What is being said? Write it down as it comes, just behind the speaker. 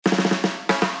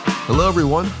Hello,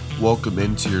 everyone. Welcome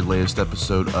into your latest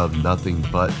episode of Nothing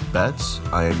But Bets.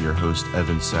 I am your host,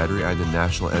 Evan Sadri. I'm the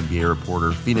national NBA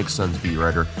reporter, Phoenix Suns beat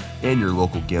writer, and your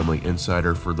local gambling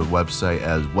insider for the website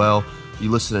as well. You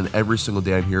listen in every single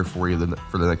day. I'm here for you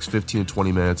for the next 15 to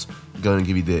 20 minutes. I'm going to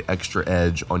give you the extra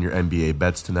edge on your NBA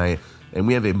bets tonight. And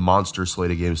we have a monster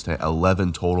slate of games tonight,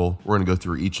 11 total. We're going to go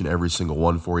through each and every single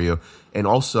one for you. And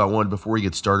also, I wanted, before we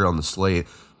get started on the slate,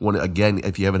 again,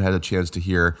 if you haven't had a chance to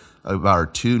hear about our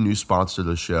two new sponsors of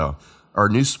the show, our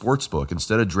new sportsbook.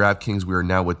 Instead of DraftKings, we are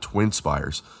now with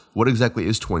TwinSpires. What exactly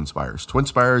is TwinSpires?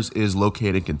 TwinSpires is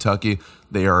located in Kentucky.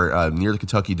 They are near the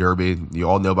Kentucky Derby. You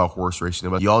all know about horse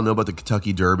racing. You all know about the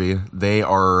Kentucky Derby. They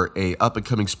are a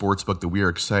up-and-coming sportsbook that we are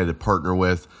excited to partner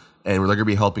with, and they're going to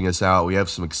be helping us out. We have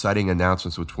some exciting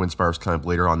announcements with TwinSpires coming up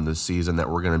later on this season that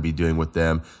we're going to be doing with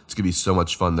them. It's going to be so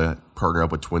much fun to partner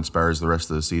up with TwinSpires the rest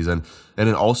of the season. And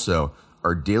then also,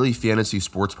 our daily fantasy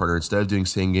sports partner, instead of doing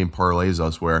same-game parlays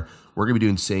elsewhere, we're going to be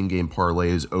doing same-game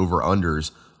parlays over-unders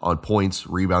on points,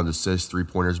 rebounds, assists,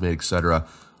 three-pointers made, etc.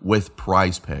 with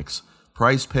Prize Picks.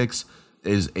 Prize Picks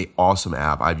is an awesome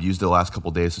app. I've used it the last couple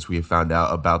of days since we have found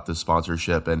out about the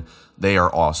sponsorship, and they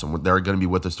are awesome. They're going to be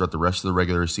with us throughout the rest of the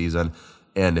regular season,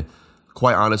 and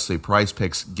quite honestly, Prize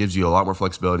Picks gives you a lot more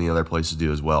flexibility than other places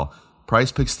do as well.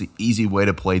 Prize Picks is the easy way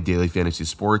to play daily fantasy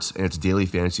sports, and it's daily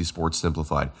fantasy sports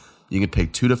simplified. You can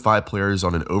pick 2 to 5 players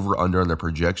on an over-under on their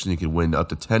projection. You can win up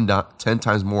to 10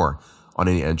 times more on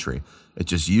any entry. It's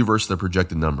just you versus the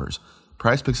projected numbers.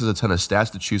 Prize Picks has a ton of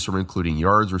stats to choose from, including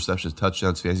yards, receptions,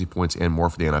 touchdowns, fantasy points, and more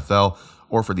for the NFL,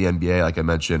 or for the NBA, like I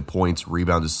mentioned, points,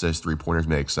 rebounds, assists, three-pointers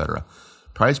made, etc.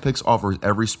 Prize Picks offers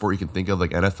every sport you can think of,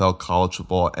 like NFL, college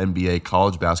football, NBA,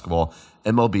 college basketball,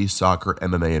 MLB, soccer,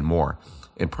 MMA, and more.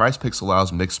 And Prize Picks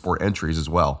allows mixed sport entries as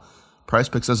well. Prize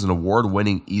Picks has an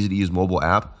award-winning, easy-to-use mobile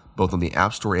app, both on the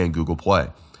App Store and Google Play.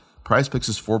 Prize Picks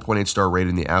is 4.8 star rated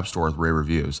in the App Store with rave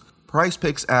reviews. Prize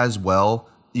Picks as well,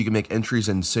 you can make entries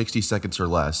in 60 seconds or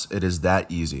less. It is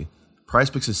that easy. Prize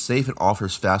Picks is safe and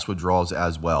offers fast withdrawals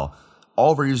as well.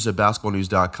 All of our users at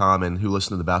basketballnews.com and who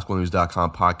listen to the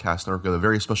basketballnews.com podcast network have a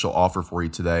very special offer for you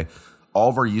today. All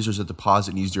of our users that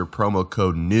deposit and use your promo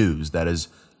code NEWS, that is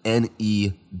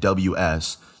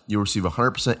NEWS, you'll receive a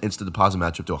 100% instant deposit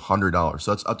match up to $100.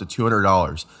 So that's up to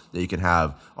 $200 that you can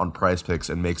have on Prize Picks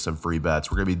and make some free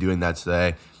bets. We're going to be doing that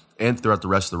today and throughout the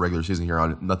rest of the regular season here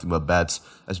on Nothing But Bets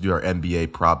as we do our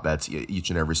NBA prop bets each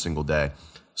and every single day.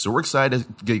 So we're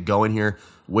excited to get going here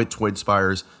with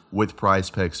TwinSpires, with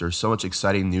Prize Picks. There's so much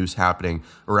exciting news happening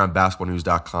around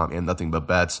basketballnews.com and Nothing But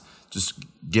Bets. Just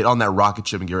get on that rocket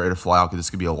ship and get ready to fly out because this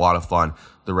could be a lot of fun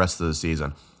the rest of the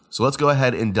season. So let's go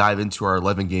ahead and dive into our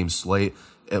 11-game slate.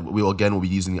 We'll be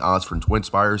using the odds from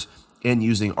TwinSpires and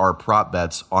using our prop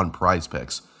bets on Prize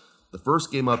Picks. The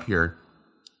first game up here,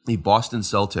 the Boston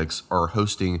Celtics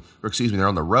they're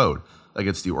on the road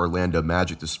against the Orlando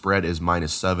Magic. The spread is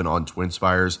 -7 on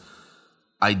TwinSpires.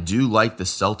 I do like the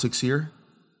Celtics here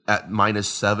at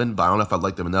 -7, but I don't know if I'd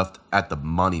like them enough at the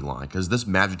money line because this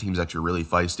Magic team is actually really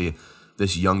feisty.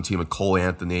 This young team of Cole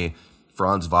Anthony,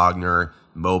 Franz Wagner,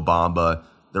 Mo Bamba,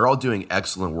 they're all doing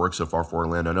excellent work so far for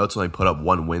Orlando. I know it's only put up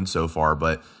one win so far,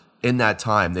 but in that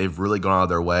time, they've really gone out of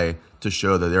their way to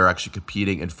show that they're actually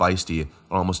competing and feisty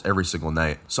on almost every single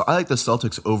night. So I like the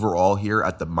Celtics overall here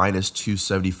at the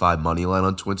 -275 money line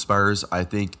on TwinSpires. I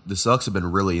think the Celtics have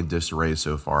been really in disarray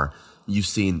so far. You've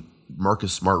seen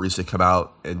Marcus Smart recently come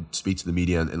out and speak to the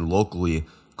media and locally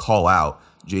call out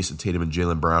Jason Tatum and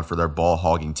Jaylen Brown for their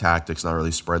ball-hogging tactics, not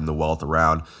really spreading the wealth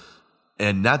around.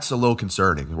 And that's a little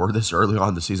concerning. We're this early on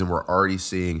in the season, we're already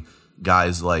seeing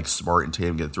guys like Smart and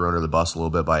Tatum get thrown under the bus a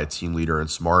little bit by a team leader and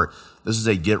Smart. This is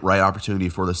a get-right opportunity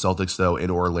for the Celtics, though,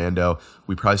 in Orlando.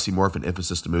 We probably see more of an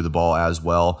emphasis to move the ball as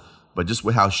well. But just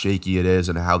with how shaky it is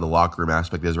and how the locker room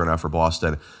aspect is right now for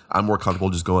Boston, I'm more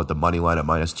comfortable just going with the money line at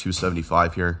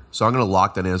 -275 here. So I'm going to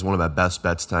lock that in as one of my best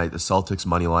bets tonight, the Celtics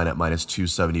money line at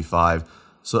 -275.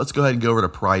 So let's go ahead and go over to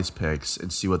Prize Picks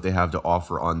and see what they have to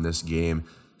offer on this game,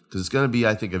 because it's going to be,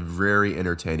 I think, a very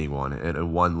entertaining one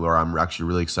and one where I'm actually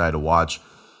really excited to watch.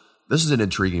 This is an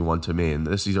intriguing one to me, and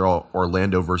these are all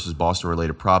Orlando versus Boston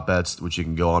related prop bets, which you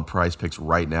can go on Prize Picks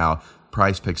right now,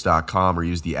 prizepicks.com, or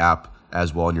use the app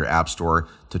as well in your app store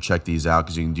to check these out,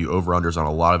 because you can do over-unders on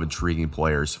a lot of intriguing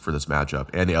players for this matchup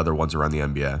and the other ones around the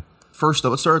NBA. First,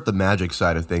 let's start with the Magic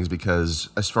side of things, because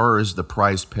as far as the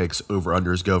Prize Picks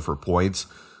over-unders go for points,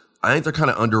 I think they're kind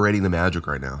of underrating the Magic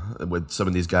right now with some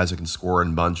of these guys that can score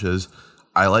in bunches.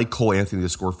 I like Cole Anthony to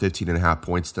score 15.5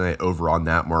 points tonight over on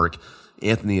that mark.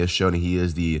 Anthony has shown he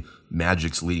is the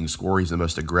Magic's leading scorer. He's the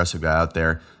most aggressive guy out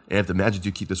there. And if the Magic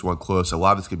do keep this one close, a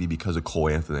lot of it's going to be because of Cole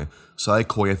Anthony. So I like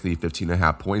Cole Anthony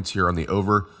 15.5 points here on the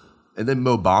over. And then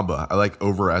Mo Bamba, I like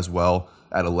over as well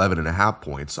at 11.5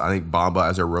 points. I think Bamba,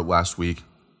 as I wrote last week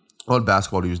on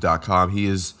basketballnews.com, he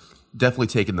is definitely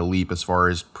taken the leap as far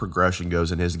as progression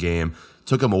goes in his game.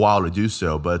 Took him a while to do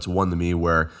so, but it's one to me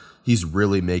where he's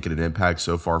really making an impact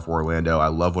so far for Orlando. I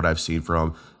love what I've seen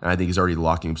from him, and I think he's already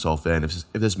locking himself in if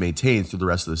this maintains through the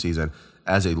rest of the season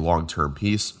as a long-term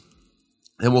piece.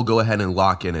 And we'll go ahead and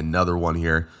lock in another one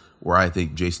here where I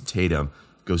think Jason Tatum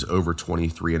goes over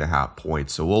 23.5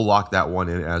 points. So we'll lock that one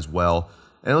in as well.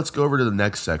 And let's go over to the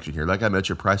next section here. Like I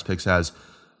mentioned, Prize Picks has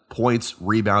points,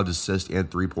 rebounds, assists, and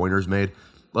three-pointers made.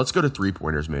 Let's go to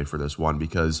three-pointers made for this one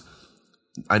because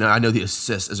I know the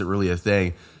assist isn't really a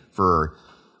thing for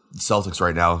Celtics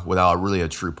right now without really a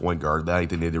true point guard. I think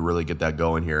they need to really get that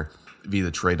going here via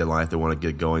the trade deadline if they want to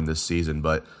get going this season.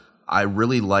 But I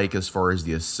really like as far as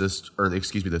the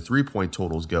the three-point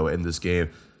totals go in this game.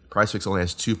 Prize Picks only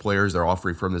has two players they're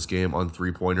offering from this game on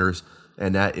three-pointers,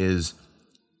 and that is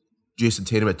Jason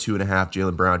Tatum at 2.5,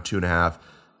 Jaylen Brown 2.5,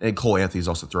 and Cole Anthony's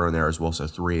also thrown in there as well, so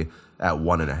 3 at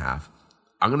 1.5.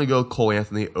 I'm going to go Cole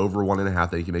Anthony over 1.5. I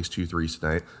think he makes 2 threes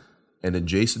tonight. And then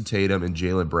Jason Tatum and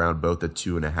Jaylen Brown both at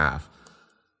 2.5.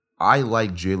 I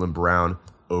like Jaylen Brown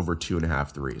over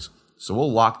 2.5 threes. So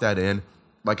we'll lock that in.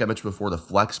 Like I mentioned before, the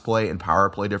flex play and power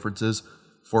play differences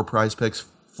for Prize Picks.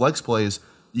 Flex plays,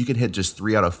 you can hit just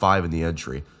 3 out of 5 in the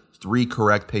entry. 3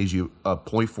 correct pays you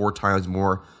 0.4 times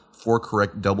more. 4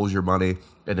 correct doubles your money.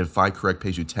 And then 5 correct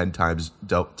pays you 10 times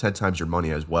your money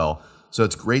as well. So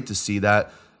it's great to see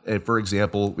that. And for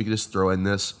example, we can just throw in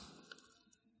this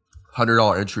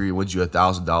 $100 entry wins you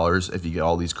 $1,000 if you get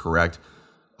all these correct.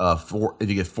 If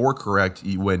you get 4 correct,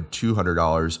 you win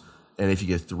 $200, and if you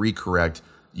get 3 correct,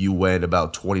 you win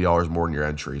about $20 more in your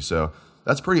entry. So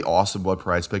that's pretty awesome what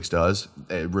Prize Picks does.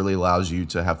 It really allows you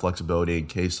to have flexibility in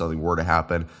case something were to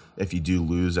happen. If you do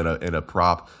lose in a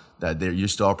prop, that you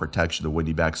still have protection to win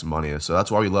you back some money. So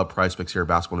that's why we love Prize Picks here at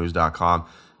basketballnews.com,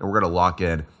 and we're going to lock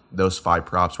in those 5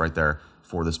 props right there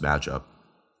for this matchup.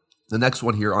 The next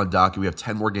one here on docket, we have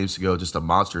 10 more games to go, just a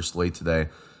monster slate today.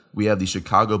 We have the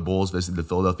Chicago Bulls visiting the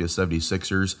Philadelphia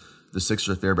 76ers. The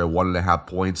Sixers are there by 1.5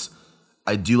 points.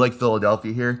 I do like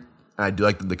Philadelphia here, and I do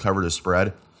like them to cover the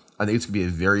spread. I think it's going to be a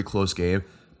very close game,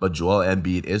 but Joel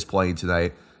Embiid is playing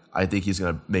tonight. I think he's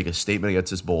going to make a statement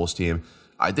against this Bulls team.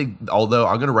 I think, although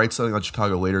I'm going to write something on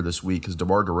Chicago later this week because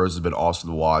DeMar DeRozan has been awesome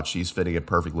to watch. He's fitting it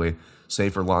perfectly.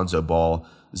 Same for Lonzo Ball.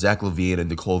 Zach LaVine and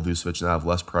Nikola Vucevic now have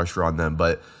less pressure on them.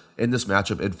 But in this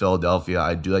matchup in Philadelphia,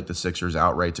 I do like the Sixers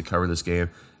outright to cover this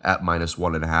game at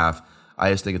 -1.5.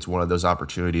 I just think it's one of those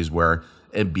opportunities where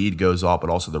Embiid goes off, but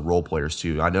also the role players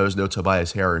too. I know there's no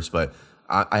Tobias Harris, but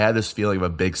I had this feeling of a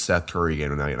big Seth Curry game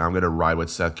tonight, and I'm going to ride with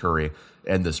Seth Curry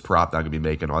and this prop that I'm going to be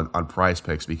making on Prize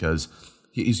Picks because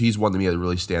he's one to me that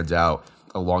really stands out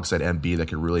alongside Embiid that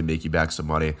can really make you back some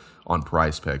money on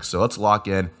Prize Picks. So let's lock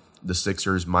in the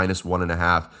Sixers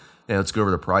 -1.5, and let's go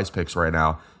over the Prize Picks right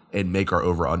now and make our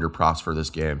over-under props for this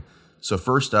game. So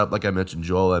first up, like I mentioned,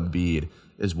 Joel Embiid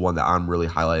is one that I'm really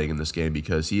highlighting in this game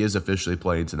because he is officially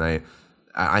playing tonight.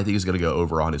 I think he's going to go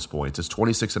over on his points. It's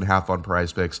 26.5 on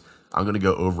Prize Picks. I'm going to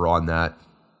go over on that.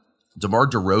 DeMar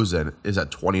DeRozan is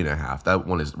at 20.5. That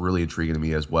one is really intriguing to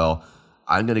me as well.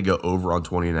 I'm going to go over on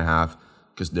 20.5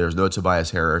 because there's no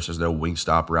Tobias Harris. There's no wing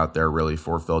stopper out there really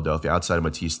for Philadelphia outside of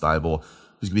Matisse Thybulle,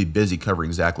 who's going to be busy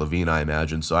covering Zach LaVine, I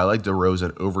imagine. So I like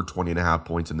DeRozan over 20.5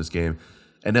 points in this game.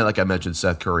 And then, like I mentioned,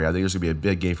 Seth Curry. I think there's going to be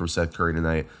a big game from Seth Curry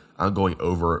tonight. I'm going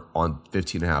over on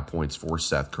 15.5 points for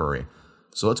Seth Curry.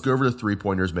 So let's go over the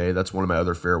three-pointers made. That's one of my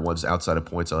other favorite ones outside of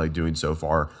points I like doing so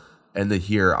far. And then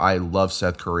here, I love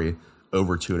Seth Curry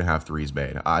over 2.5 threes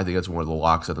made. I think that's one of the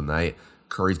locks of the night.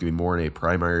 Curry's going to be more in a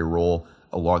primary role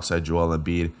alongside Joel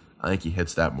Embiid. I think he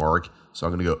hits that mark. So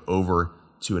I'm going to go over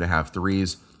 2.5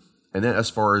 threes. And then as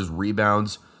far as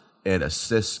rebounds and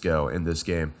assists go in this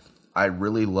game, I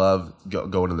really love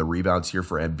going to the rebounds here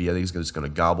for Embiid. I think he's just going to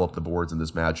gobble up the boards in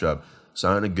this matchup. So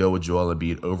I'm going to go with Joel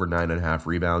Embiid over 9.5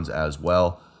 rebounds as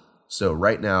well. So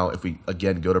right now, if we,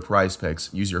 again, go to Prize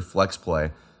Picks, use your flex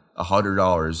play,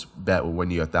 $100 bet will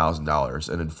win you $1,000.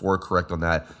 And then 4 correct on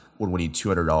that would win you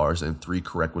 $200. And 3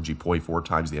 correct would you 0.4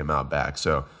 times the amount back.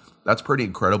 So that's pretty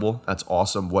incredible. That's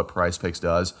awesome what Prize Picks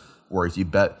does, where if you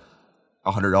bet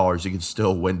 $100, you can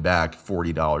still win back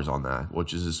 $40 on that,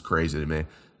 which is just crazy to me.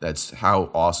 That's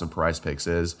how awesome Prize Picks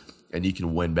is, and you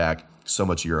can win back so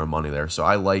much of your own money there. So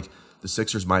I like the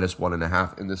Sixers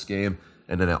 -1.5 in this game,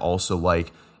 and then I also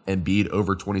like Embiid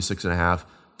over 26.5,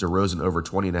 DeRozan over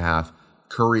 20.5,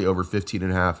 Curry over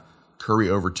 15.5, Curry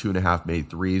over 2.5 made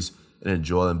threes, and then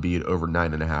Joel Embiid over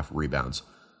 9.5 rebounds.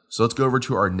 So let's go over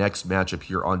to our next matchup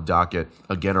here on docket.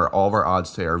 Again, all of our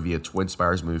odds today are via Twin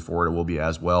Spires moving forward. It will be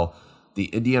as well. The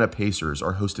Indiana Pacers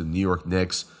are hosting the New York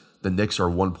Knicks. The Knicks are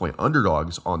 1-point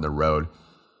underdogs on the road,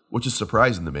 which is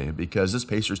surprising to me because this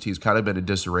Pacers team's kind of been in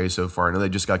disarray so far. I know they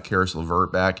just got Karis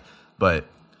LeVert back, but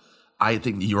I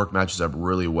think New York matches up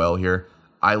really well here.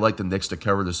 I like the Knicks to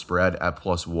cover the spread at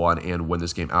 +1 and win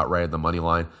this game outright at the money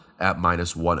line at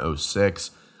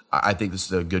 -106. I think this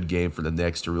is a good game for the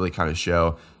Knicks to really kind of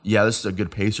show, yeah, this is a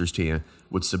good Pacers team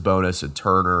with Sabonis and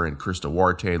Turner and Chris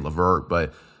Duarte and LeVert,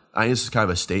 but I think this is kind of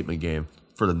a statement game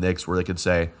for the Knicks where they can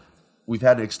say, we've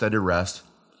had an extended rest.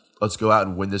 Let's go out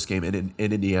and win this game in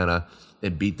Indiana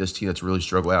and beat this team that's really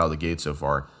struggled out of the gate so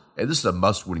far. And this is a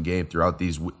must-win game throughout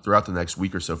the next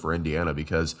week or so for Indiana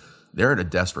because they're in a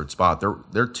desperate spot.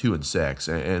 They're 2-6,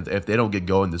 and if they don't get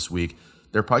going this week,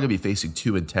 they're probably going to be facing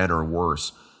 2-10 or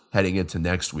worse heading into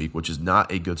next week, which is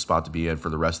not a good spot to be in for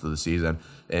the rest of the season.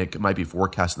 And it might be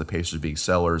forecasting the Pacers being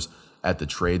sellers at the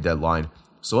trade deadline.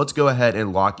 So let's go ahead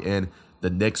and lock in the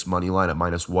Knicks money line at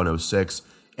 -106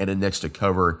 and the Knicks to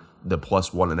cover the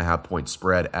 +1.5 point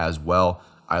spread as well.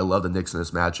 I love the Knicks in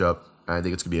this matchup. I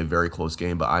think it's going to be a very close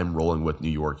game, but I'm rolling with New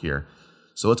York here.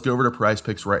 So let's go over to Prize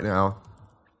Picks right now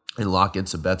and lock in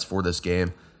some bets for this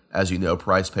game. As you know,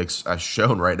 Prize Picks has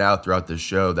shown right now throughout this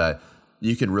show that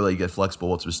you can really get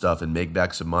flexible with some stuff and make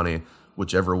back some money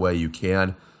whichever way you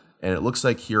can. And it looks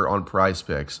like here on Prize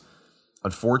Picks,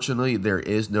 unfortunately, there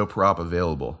is no prop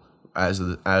available as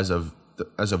of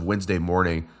Wednesday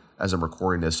morning, as I'm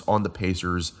recording this, on the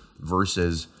Pacers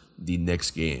versus the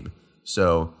Knicks game.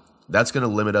 So that's going to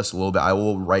limit us a little bit. I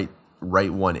will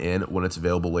write one in when it's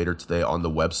available later today on the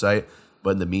website.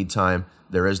 But in the meantime,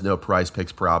 there is no Prize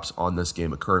Picks props on this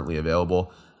game currently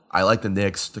available. I like the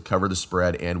Knicks to cover the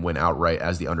spread and win outright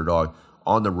as the underdog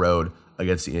on the road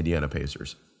against the Indiana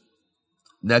Pacers.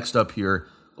 Next up here,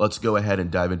 let's go ahead and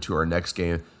dive into our next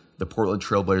game. The Portland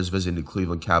Trailblazers visiting the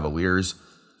Cleveland Cavaliers.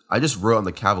 I just wrote on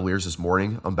the Cavaliers this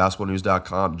morning on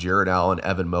basketballnews.com. Jared Allen,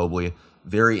 Evan Mobley,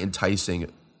 very enticing,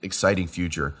 exciting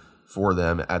future for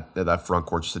them at that front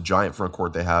court. Just a giant front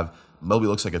court they have. Mobley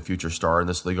looks like a future star in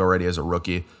this league already as a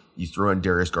rookie. You throw in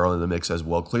Darius Garland in the mix as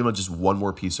well. Cleveland just one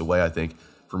more piece away, I think,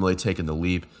 from really taking the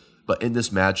leap. But in this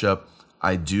matchup,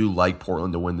 I do like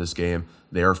Portland to win this game.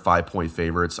 They are 5-point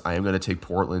favorites. I am going to take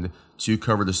Portland to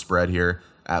cover the spread here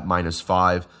at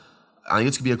 -5. I think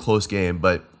it's going to be a close game,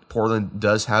 but Portland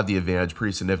does have the advantage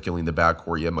pretty significantly in the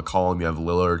backcourt. You have McCollum, you have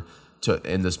Lillard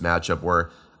in this matchup where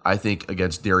I think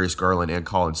against Darius Garland and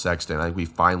Colin Sexton, I think we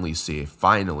finally see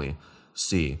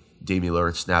Damian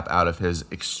Lillard snap out of his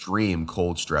extreme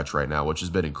cold stretch right now, which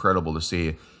has been incredible to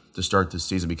see to start this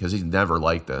season because he's never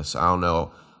like this. I don't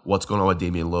know what's going on with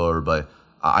Damian Lillard, but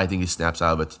I think he snaps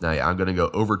out of it tonight. I'm going to go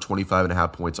over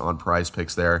 25.5 points on Prize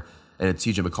Picks there, and at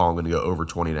CJ McCollum, I'm going to go over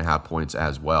 20.5 points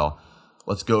as well.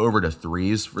 Let's go over to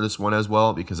threes for this one as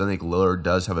well because I think Lillard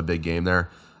does have a big game there.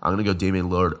 I'm going to go Damian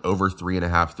Lillard over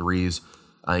 3.5 threes.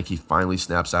 I think he finally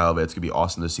snaps out of it. It's going to be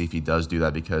awesome to see if he does do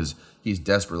that because he's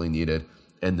desperately needed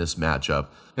in this matchup.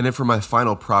 And then for my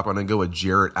final prop, I'm going to go with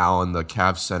Jarrett Allen, the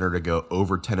Cavs center, to go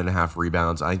over 10.5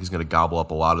 rebounds. I think he's going to gobble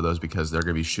up a lot of those because they're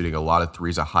going to be shooting a lot of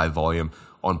threes at high volume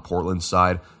on Portland's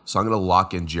side. So I'm going to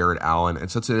lock in Jarrett Allen.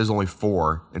 And since it is only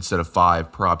 4 instead of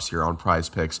 5 props here on Prize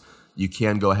Picks, you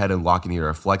can go ahead and lock in either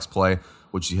a flex play,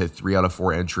 which you hit 3 out of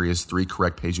 4 entries, 3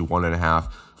 correct pays you 1.5,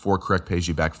 4 correct pays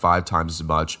you back 5 times as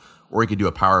much, or you could do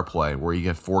a power play where you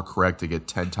get 4 correct to get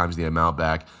 10 times the amount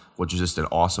back, which is just an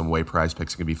awesome way Prize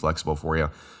Picks can be flexible for you.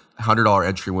 $100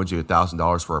 entry wins you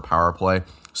 $1,000 for a power play.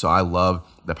 So I love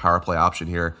the power play option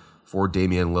here for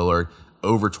Damian Lillard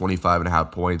over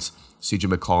 25.5 points, CJ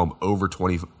McCollum over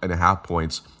 20.5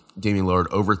 points, Damian Lillard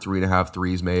over 3.5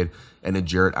 threes made, and then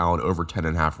Jarrett Allen over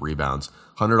 10.5 rebounds.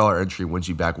 $100 entry wins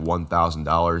you back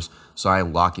 $1,000. So I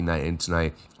am locking that in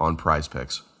tonight on Prize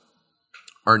Picks.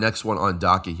 Our next one on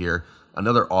docket here,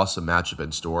 another awesome matchup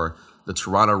in store. The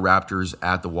Toronto Raptors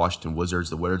at the Washington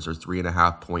Wizards. The Wizards are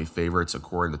 3.5-point favorites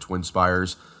according to Twin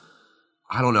Spires.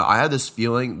 I don't know. I have this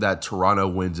feeling that Toronto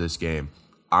wins this game.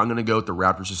 I'm going to go with the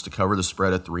Raptors just to cover the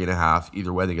spread at 3.5.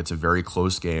 Either way, I think it's a very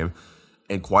close game.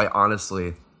 And quite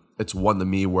honestly, it's one to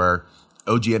me where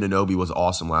OG Anunoby was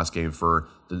awesome last game for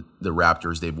the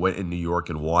Raptors. They went in New York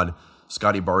and won.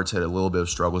 Scotty Barnes had a little bit of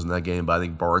struggles in that game, but I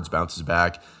think Barnes bounces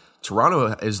back. Toronto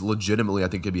is legitimately, I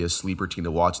think, going to be a sleeper team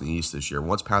to watch in the East this year.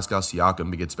 Once Pascal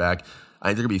Siakam gets back, I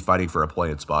think they're going to be fighting for a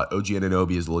play-in spot. OG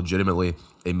Anunoby is legitimately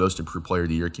a most improved player of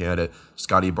the year candidate.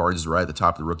 Scotty Barnes is right at the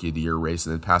top of the rookie of the year race.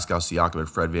 And then Pascal Siakam and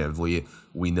Fred VanVleet,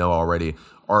 we know already,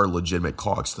 are legitimate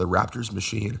cogs to the Raptors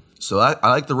machine. So I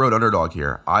like the road underdog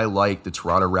here. I like the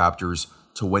Toronto Raptors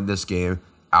to win this game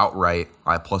outright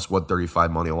at plus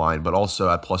 135 money line, but also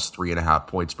at plus 3.5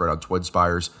 point spread on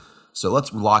TwinSpires. So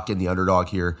let's lock in the underdog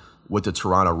here with the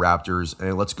Toronto Raptors,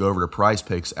 and let's go over to Prize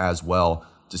Picks as well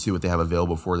to see what they have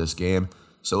available for this game.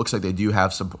 So it looks like they do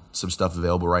have some stuff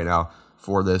available right now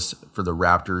for the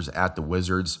Raptors at the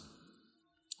Wizards.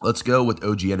 Let's go with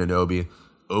OG Anunoby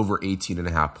over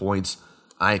 18.5 points.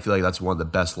 I feel like that's one of the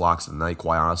best locks of the night,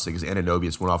 quite honestly, because Anunoby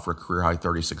just went off for a career-high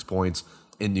 36 points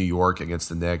in New York against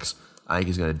the Knicks. I think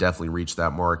he's going to definitely reach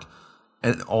that mark.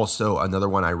 And also, another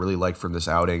one I really like from this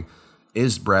outing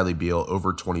is Bradley Beal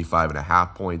over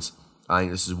 25.5 points. I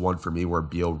think this is one for me where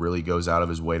Beal really goes out of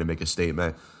his way to make a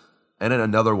statement. And then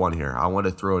another one here. I want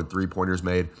to throw in 3-pointers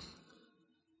made.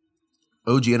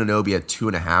 OG Anunoby at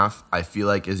 2.5, I feel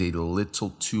like is a little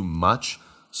too much.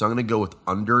 So I'm going to go with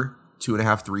under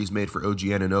 2.5 threes made for OG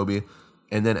Anunoby.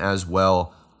 And then as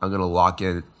well, I'm going to lock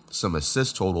in some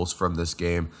assist totals from this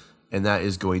game. And that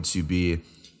is going to be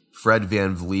Fred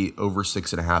VanVleet over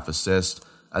 6.5 assists.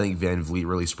 I think VanVleet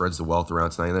really spreads the wealth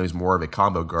around tonight. I know he's more of a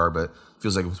combo guard, but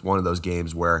feels like it's one of those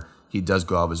games where he does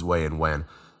go out of his way and win.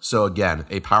 So again,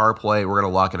 a power play. We're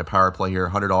going to lock in a power play here.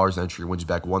 $100 entry wins you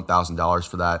back $1,000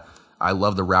 for that. I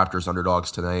love the Raptors underdogs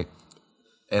tonight.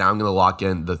 And I'm going to lock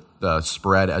in the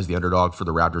spread as the underdog for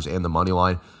the Raptors and the money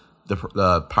line.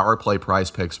 The power play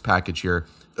Prize Picks package here.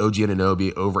 OG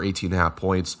Anunoby over 18.5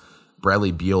 points.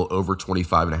 Bradley Beal over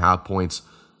 25.5 points.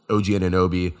 OG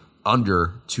Anunoby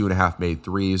under 2.5 made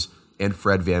threes. And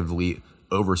Fred VanVleet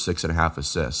over 6.5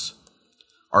 assists.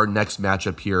 Our next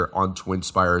matchup here on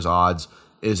TwinSpires odds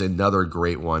is another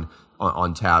great one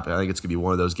on tap. I think it's going to be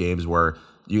one of those games where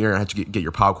you're going to have to get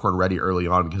your popcorn ready early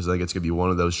on, because I think it's going to be one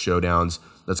of those showdowns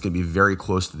that's going to be very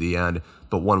close to the end,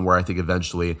 but one where I think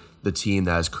eventually the team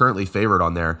that is currently favored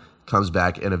on there comes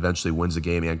back and eventually wins the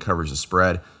game and covers the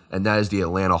spread, and that is the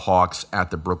Atlanta Hawks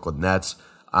at the Brooklyn Nets.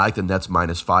 I like the Nets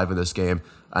 -5 in this game.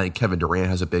 I think Kevin Durant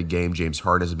has a big game. James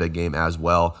Harden has a big game as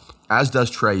well, as does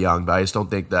Trae Young, but I just don't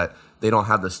think that they don't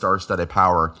have the star-studded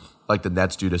power like the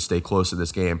Nets do to stay close in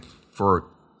this game for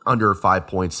under 5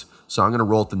 points. So I'm going to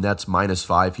roll with the Nets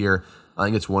 -5 here. I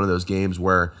think it's one of those games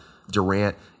where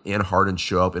Durant and Harden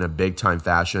show up in a big-time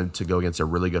fashion to go against a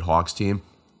really good Hawks team.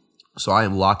 So I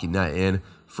am locking that in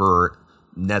for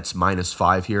Nets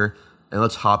 -5 here. And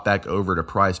let's hop back over to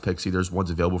Prize Picks. See, there's ones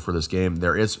available for this game.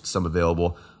 There is some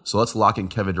available. So let's lock in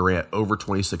Kevin Durant over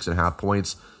 26.5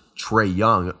 points. Trae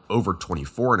Young over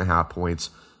 24.5 points.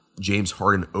 James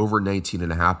Harden over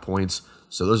 19.5 points.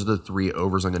 So those are the three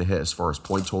overs I'm going to hit as far as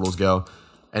point totals go.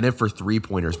 And then for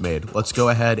 3-pointers made, let's go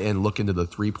ahead and look into the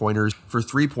 3-pointers. For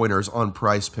 3-pointers on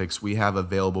Prize Picks, we have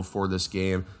available for this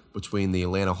game between the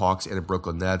Atlanta Hawks and the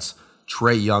Brooklyn Nets.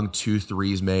 Trae Young, 2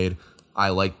 threes made. I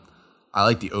like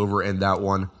the over in that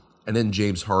one. And then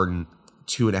James Harden,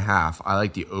 2.5. I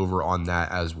like the over on that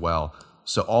as well.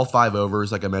 So all 5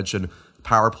 overs, like I mentioned,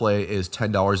 power play is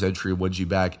 $10 entry, wins you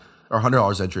back, or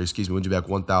 $100 entry, wins you back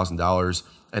 $1,000.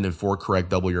 And then 4 correct,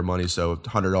 double your money. So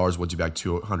 $100 wins you back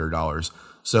 $200.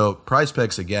 So Prize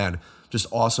Picks, again, just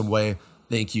awesome way.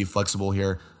 Thank you, flexible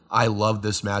here. I love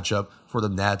this matchup for the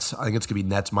Nets. I think it's going to be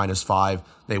Nets -5.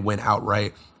 They win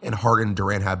outright, and Harden and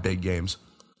Durant have big games.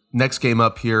 Next game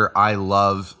up here, I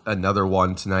love another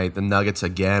one tonight. The Nuggets,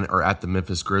 again, are at the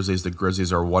Memphis Grizzlies. The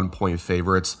Grizzlies are 1-point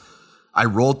favorites. I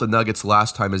rolled the Nuggets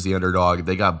last time as the underdog.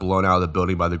 They got blown out of the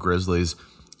building by the Grizzlies.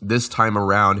 This time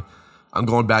around, I'm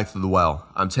going back to the well.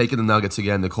 I'm taking the Nuggets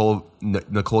again. Nikola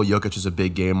Jokic is a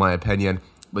big game, in my opinion.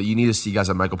 But you need to see guys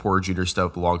like Michael Porter Jr. step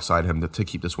up alongside him to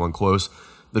keep this one close.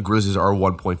 The Grizzlies are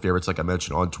 1-point favorites, like I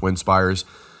mentioned, on TwinSpires.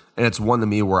 And it's one to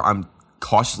me where I'm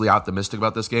cautiously optimistic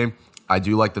about this game. I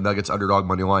do like the Nuggets underdog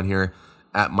money line here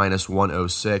at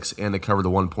 -106 and to cover the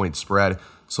 1-point spread.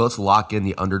 So let's lock in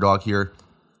the underdog here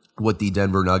with the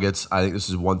Denver Nuggets. I think this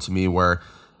is one to me where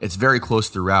it's very close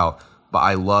throughout, but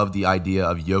I love the idea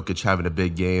of Jokic having a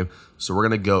big game. So we're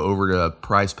going to go over to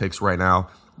Prize Picks right now.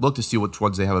 Look to see which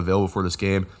ones they have available for this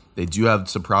game. They do have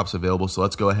some props available, so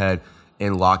let's go ahead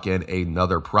and lock in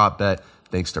another prop bet.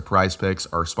 Thanks to Prize Picks,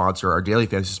 our sponsor, our daily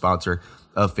fantasy sponsor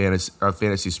of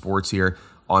fantasy sports here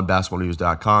on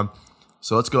basketballnews.com.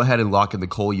 So let's go ahead and lock in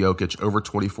Nikola Jokic over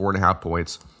 24.5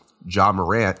 points, Ja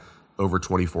Morant over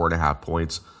 24.5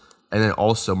 points, and then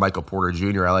also Michael Porter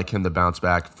Jr. I like him to bounce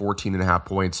back, 14.5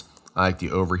 points. I like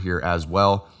the over here as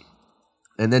well.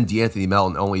 And then DeAnthony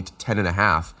Melton only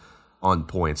 10.5 on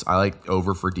points. I like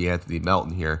over for DeAnthony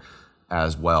Melton here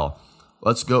as well.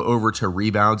 Let's go over to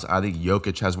rebounds. I think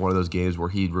Jokic has one of those games where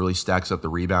he really stacks up the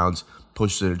rebounds,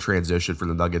 pushes it in transition for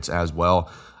the Nuggets as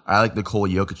well. I like Nikola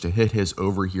Jokic to hit his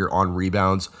over here on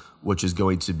rebounds, which is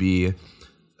going to be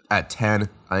at 10.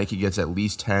 I think he gets at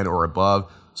least 10 or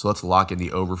above. So let's lock in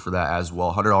the over for that as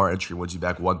well. $100 entry wins you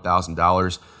back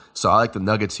 $1,000. So I like the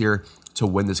Nuggets here to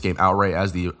win this game outright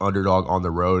as the underdog on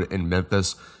the road in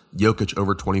Memphis. Jokic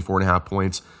over 24.5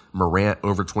 points. Morant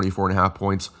over 24.5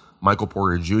 points. Michael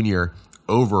Porter Jr.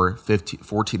 over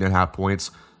 14.5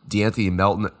 points. DeAnthony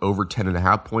Melton over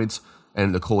 10.5 points.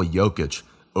 And Nikola Jokic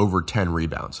over 10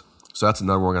 rebounds. So that's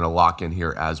another one we're going to lock in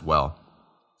here as well.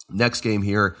 Next game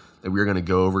here that we're going to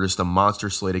go over, just a monster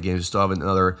slate of games. We still have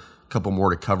another couple more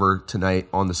to cover tonight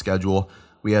on the schedule.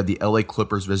 We have the LA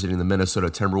Clippers visiting the Minnesota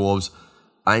Timberwolves.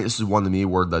 I think this is one to me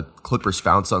where the Clippers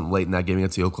found something late in that game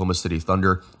against the Oklahoma City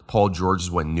Thunder. Paul George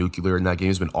just went nuclear in that game.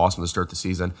 He's been awesome to start the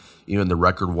season. Even the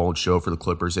record won't show for the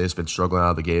Clippers. They've been struggling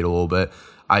out of the gate a little bit.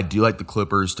 I do like the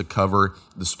Clippers to cover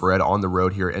the spread on the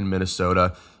road here in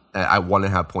Minnesota. At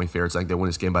 1.5 point favorites. I think they win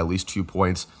this game by at least 2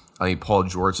 points. I think Paul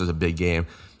George has a big game.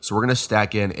 So we're going to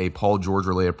stack in a Paul George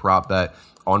related prop bet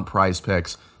on Prize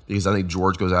Picks because I think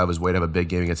George goes out of his way to have a big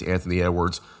game against Anthony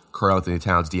Edwards, Karl Anthony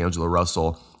Towns, D'Angelo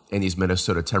Russell, and these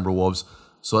Minnesota Timberwolves.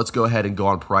 So let's go ahead and go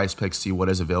on Prize Picks, see what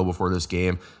is available for this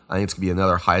game. I think it's going to be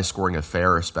another high-scoring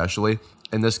affair, especially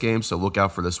in this game. So look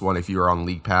out for this one if you are on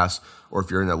League Pass or if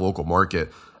you're in that local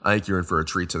market. I think you're in for a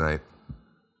treat tonight.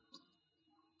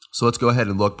 So let's go ahead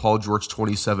and look. Paul George,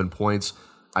 27 points.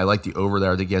 I like the over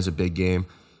there. I think he has a big game.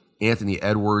 Anthony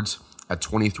Edwards at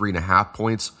 23.5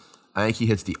 points. I think he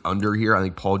hits the under here. I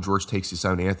think Paul George takes this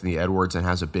out Anthony Edwards and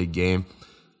has a big game.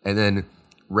 And then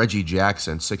Reggie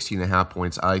Jackson, 16.5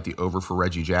 points. I like the over for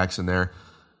Reggie Jackson there.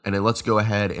 And then let's go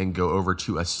ahead and go over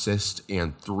to assists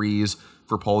and threes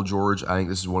for Paul George. I think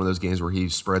this is one of those games where he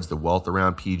spreads the wealth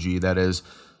around, PG that is.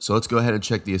 So let's go ahead and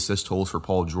check the assist totals for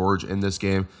Paul George in this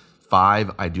game.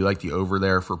 5, I do like the over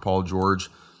there for Paul George.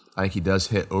 I think he does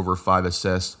hit over 5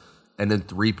 assists. And then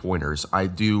 3-pointers. I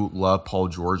do love Paul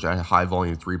George at high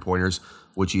volume 3-pointers,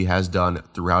 which he has done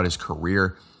throughout his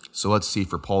career. So let's see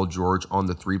for Paul George on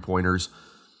the 3-pointers.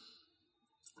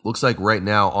 Looks like right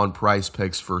now on Prize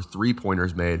Picks for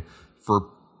 3-pointers made for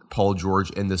Paul George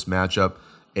in this matchup,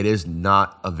 it is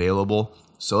not available.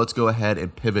 So let's go ahead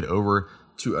and pivot over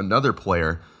to another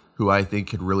player who I think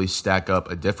could really stack up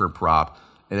a different prop,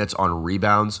 and it's on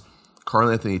rebounds. Karl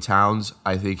Anthony Towns,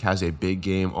 I think, has a big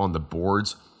game on the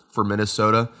boards for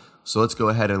Minnesota. So let's go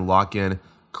ahead and lock in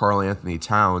Karl Anthony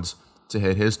Towns to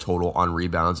hit his total on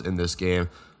rebounds in this game.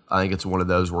 I think it's one of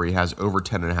those where he has over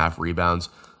 10.5 rebounds.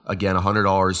 Again,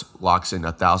 $100 locks in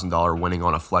 $1,000 winning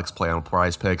on a flex play on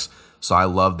Prize Picks. So I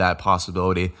love that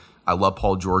possibility. I love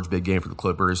Paul George, big game for the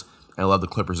Clippers. And I love the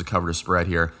Clippers to cover the spread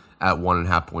here at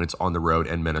 1.5 points on the road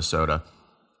in Minnesota.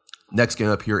 Next game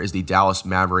up here is the Dallas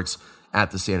Mavericks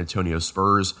at the San Antonio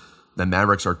Spurs. The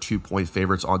Mavericks are 2-point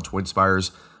favorites on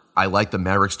TwinSpires. I like the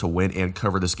Mavericks to win and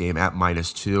cover this game at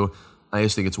 -2. I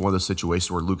just think it's one of those situations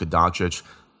where Luka Doncic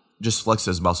just flexes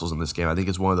his muscles in this game. I think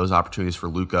it's one of those opportunities for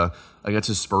Luka against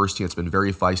his Spurs team. It's been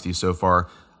very feisty so far.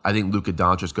 I think Luka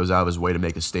Doncic goes out of his way to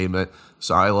make a statement.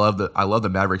 So I love the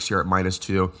Mavericks here at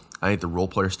 -2. I think the role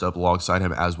player step alongside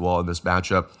him as well in this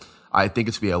matchup. I think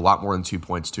it's going to be a lot more than 2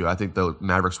 points too. I think the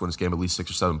Mavericks win this game at least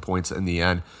 6 or 7 points in the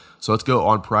end. So let's go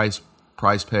on Prize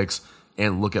Picks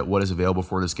and look at what is available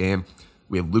for this game.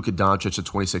 We have Luka Doncic at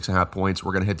 26.5 points.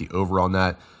 We're going to hit the over on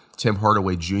that. Tim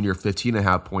Hardaway Jr.,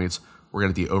 15.5 points. We're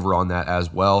going to hit the over on that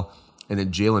as well. And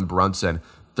then Jalen Brunson,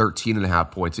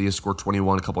 13.5 points. He just scored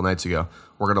 21 a couple nights ago.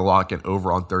 We're going to lock it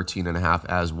over on 13.5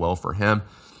 as well for him.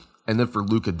 And then for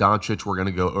Luka Doncic, we're going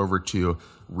to go over to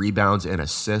rebounds and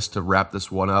assists to wrap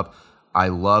this one up. I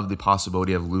love the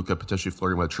possibility of Luka potentially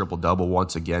flirting with a triple-double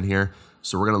once again here.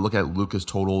 So we're going to look at Luka's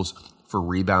totals for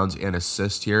rebounds and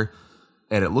assists here.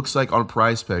 And it looks like on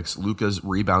Prize Picks, Luka's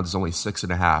rebounds is only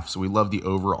 6.5. So we love the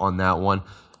over on that one.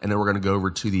 And then we're going to go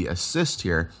over to the assist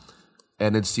here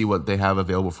and then see what they have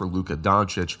available for Luka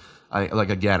Doncic. I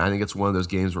think it's one of those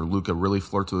games where Luka really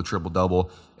flirts with a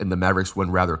triple-double and the Mavericks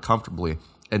win rather comfortably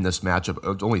in this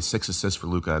matchup. Only 6 assists for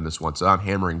Luka in this one. So I'm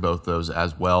hammering both those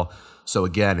as well. So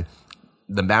again,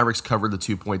 the Mavericks covered the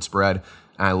 2-point spread.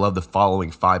 And I love the following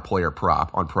 5-player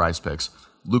prop on Prize Picks.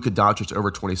 Luka Doncic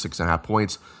over 26.5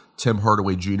 points. Tim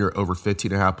Hardaway Jr. over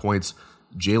 15.5 points.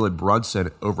 Jalen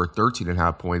Brunson over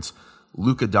 13.5 points.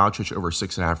 Luka Doncic over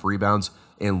 6.5 rebounds.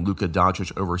 And Luka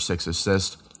Doncic over 6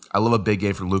 assists. I love a big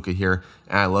game from Luka here,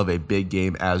 and I love a big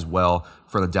game as well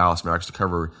for the Dallas Mavericks to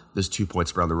cover this 2-point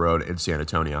spread on the road in San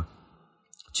Antonio.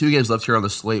 2 games left here on the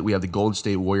slate. We have the Golden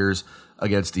State Warriors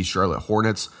against the Charlotte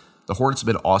Hornets. The Hornets have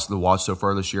been awesome to watch so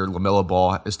far this year. LaMelo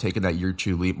Ball has taken that year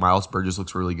 2 leap. Miles Bridges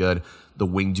looks really good. The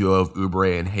wing duo of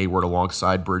Oubre and Hayward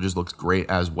alongside Bridges looks great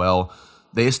as well.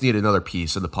 They just need another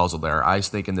piece of the puzzle there. I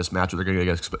just think in this matchup they're going to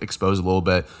get exposed a little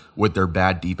bit with their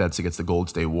bad defense against the Golden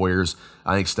State Warriors.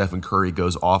 I think Stephen Curry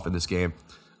goes off in this game.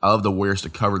 I love the Warriors to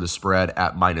cover the spread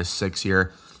at -6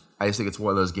 here. I just think it's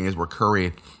one of those games where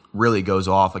Curry really goes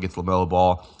off against LaMelo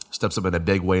Ball, steps up in a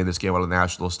big way in this game on the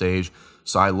national stage.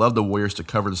 So I love the Warriors to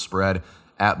cover the spread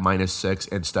at -6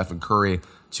 and Stephen Curry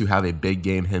to have a big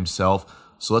game himself.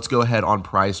 So let's go ahead on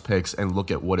Prize Picks and look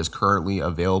at what is currently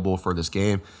available for this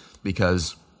game,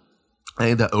 because I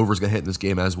think the over is going to hit in this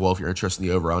game as well. If you're interested in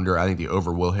the over-under, I think the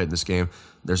over will hit in this game.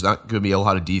 There's not going to be a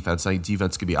lot of defense. I think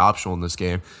defense could be optional in this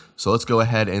game. So let's go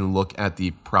ahead and look at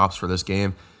the props for this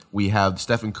game. We have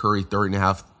Stephen Curry,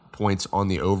 30.5 points on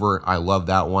the over. I love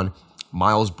that one.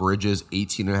 Miles Bridges,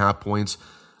 18.5 points.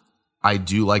 I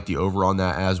do like the over on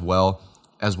that as well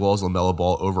as LaMelo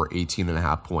Ball over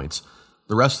 18.5 points.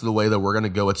 The rest of the way, though, we're going to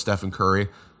go with Stephen Curry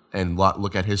and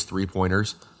look at his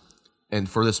 3-pointers. And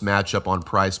for this matchup on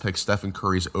Prize Picks, Stephen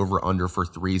Curry's over-under for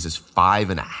threes is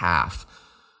 5.5.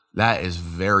 That is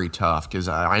very tough because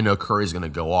I know Curry's going to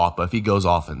go off, but if he goes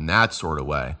off in that sort of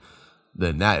way,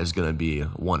 then that is going to be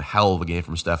one hell of a game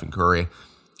from Stephen Curry.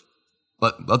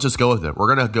 But let's just go with it.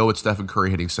 We're going to go with Stephen Curry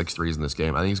hitting 6 threes in this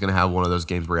game. I think he's going to have one of those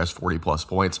games where he has 40-plus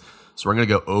points. So we're going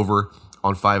to go over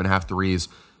on 5.5 threes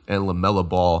and LaMelo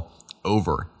Ball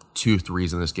over 2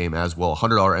 threes in this game as well.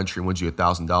 $100 entry wins you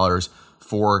 $1,000.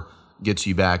 4 gets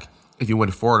you back. If you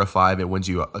win 4 out of 5, it wins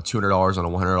you $200 on a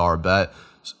 $100 bet.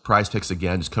 Prize Picks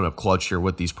again, just coming up clutch here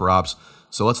with these props.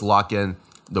 So let's lock in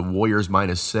the Warriors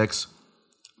 -6.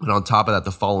 And on top of that,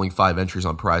 the following 5 entries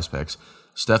on Prize Picks.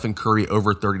 Stephen Curry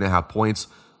over 30.5 points.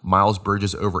 Miles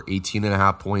Bridges over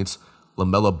 18.5 points.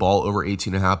 LaMelo Ball over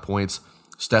 18.5 points.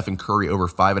 Stephen Curry over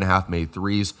 5.5 made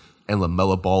threes. And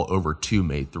LaMelo Ball over 2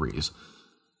 made threes.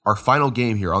 Our final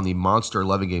game here on the Monster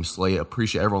 11-game slate.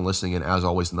 Appreciate everyone listening, and as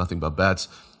always, nothing but bets.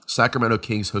 Sacramento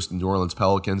Kings hosting New Orleans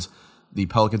Pelicans. The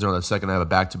Pelicans are on the second night of a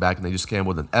back-to-back, and they just came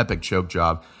with an epic choke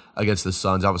job against the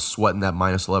Suns. I was sweating that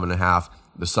 -11.5.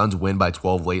 The Suns win by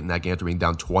 12 late in that game after being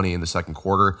down 20 in the second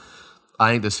quarter.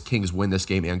 I think the Kings win this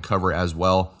game and cover as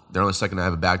well. They're on the second night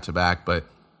of a back-to-back, but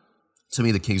to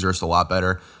me, the Kings are just a lot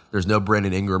better. There's no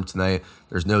Brandon Ingram tonight.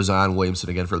 There's no Zion Williamson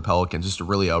again for the Pelicans. Just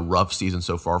really a rough season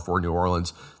so far for New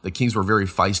Orleans. The Kings were very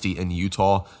feisty in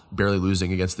Utah, barely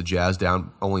losing against the Jazz,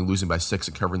 down only losing by 6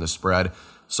 and covering the spread.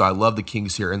 So I love the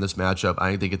Kings here in this matchup. I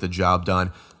think they get the job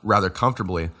done rather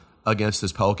comfortably against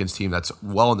this Pelicans team that's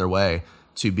well on their way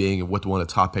to being with one of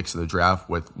the top picks in the draft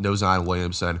with no Zion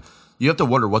Williamson. You have to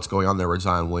wonder what's going on there with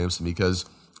Zion Williamson because,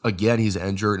 again, he's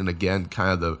injured, and again,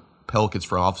 kind of the Pelicans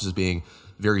front office is being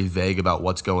very vague about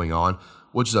what's going on,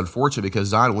 which is unfortunate because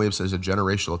Zion Williamson is a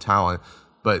generational talent,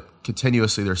 but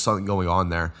continuously there's something going on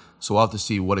there. So we'll have to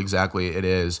see what exactly it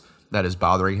is that is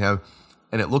bothering him.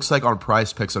 And it looks like on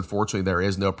Prize Picks, unfortunately, there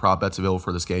is no prop bets available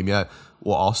for this game yet.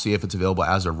 Well, I'll see if it's available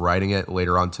as of writing it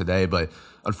later on today, but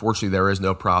unfortunately, there is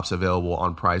no props available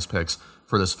on Prize Picks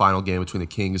for this final game between the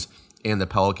Kings and the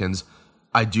Pelicans.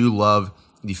 I do love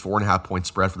the 4.5 point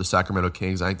spread for the Sacramento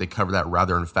Kings. I think they cover that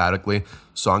rather emphatically.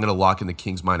 So I'm going to lock in the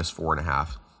Kings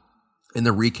 -4.5. In the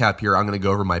recap here, I'm going to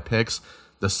go over my picks.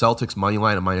 The Celtics money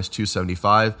line at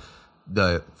 -275.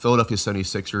 The Philadelphia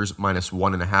 76ers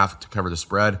 -1.5 to cover the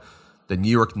spread. The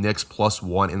New York Knicks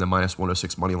 +1 in the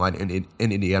 -106 money line in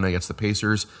Indiana against the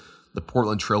Pacers. The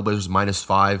Portland Trailblazers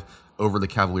 -5 over the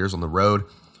Cavaliers on the road.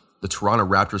 The Toronto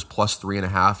Raptors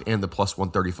 +3.5 and the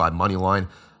 +135 money line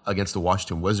against the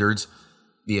Washington Wizards.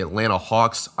 The Atlanta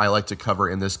Hawks, I like to cover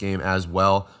in this game as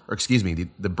well. Or excuse me,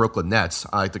 the Brooklyn Nets,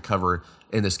 I like to cover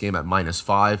in this game at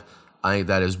 -5. I think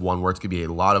that is one where it's going to be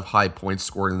a lot of high points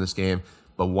scored in this game,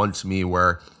 but one to me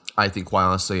where I think, quite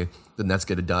honestly, the Nets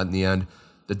get it done in the end.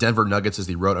 The Denver Nuggets is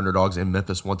the road underdogs in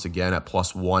Memphis once again at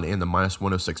 +1 in the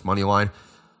 -106 money line.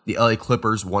 The LA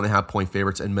Clippers, 1.5 point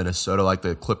favorites in Minnesota. I like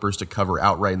the Clippers to cover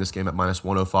outright in this game at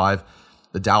 -105.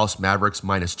 The Dallas Mavericks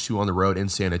 -2 on the road in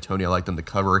San Antonio. I like them to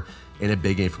cover in a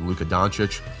big game from Luka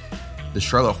Doncic. The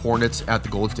Charlotte Hornets at the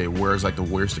Golden State Warriors. I like the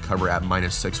Warriors to cover at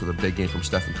 -6 with a big game from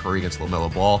Stephen Curry against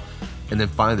LaMelo Ball. And then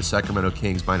finally, the Sacramento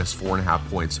Kings -4.5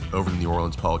 points over the New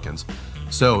Orleans Pelicans.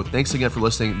 So thanks again for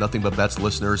listening. Nothing But Bets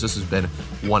listeners. This has been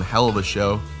one hell of a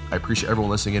show. I appreciate everyone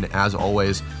listening in as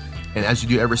always. And as you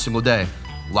do every single day,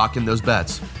 lock in those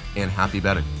bets and happy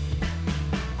betting.